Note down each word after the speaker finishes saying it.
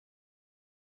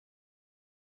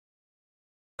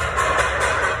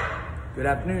Good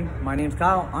afternoon, my name's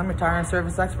Kyle. I'm your tire and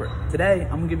service expert. Today,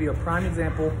 I'm gonna give you a prime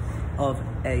example of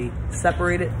a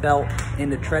separated belt in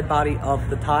the tread body of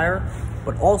the tire,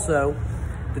 but also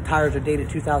the tires are dated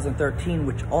 2013,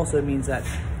 which also means that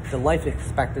the life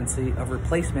expectancy of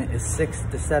replacement is 6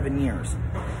 to 7 years.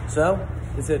 So,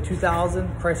 this is a 2000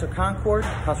 Chrysler Concorde.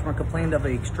 Customer complained of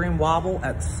an extreme wobble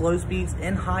at slow speeds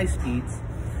and high speeds.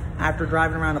 After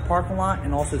driving around the parking lot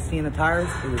and also seeing the tires,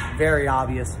 it was very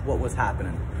obvious what was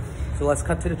happening. So let's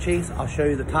cut to the chase. I'll show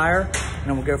you the tire and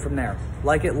then we'll go from there.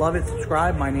 Like it, love it,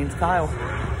 subscribe. My name's Kyle.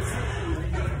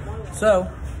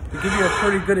 So to give you a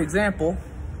pretty good example,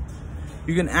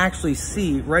 you can actually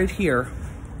see right here,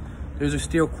 there's a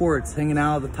steel cords hanging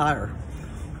out of the tire.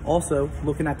 Also,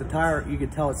 looking at the tire, you can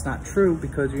tell it's not true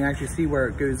because you can actually see where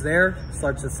it goes there,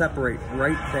 starts to separate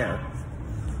right there.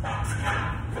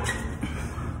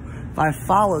 If I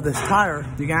follow this tire,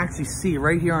 you can actually see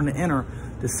right here on the inner,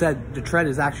 the tread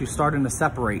is actually starting to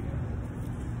separate.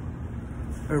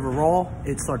 Overall,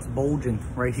 it starts bulging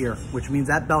right here, which means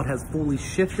that belt has fully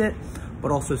shifted, but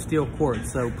also steel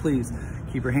cords. So please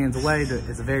keep your hands away.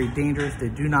 It's very dangerous. They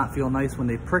do not feel nice when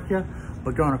they prick you,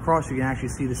 but going across, you can actually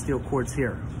see the steel cords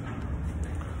here.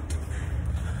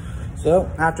 So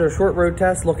after a short road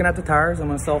test, looking at the tires, I'm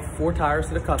gonna sell 4 tires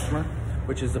to the customer,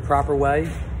 which is the proper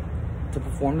way to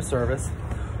perform the service.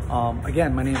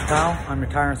 Again, my name is Kyle. I'm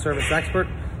your tire and service expert.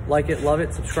 Like it, love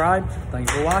it, subscribe. Thank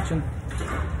you for watching.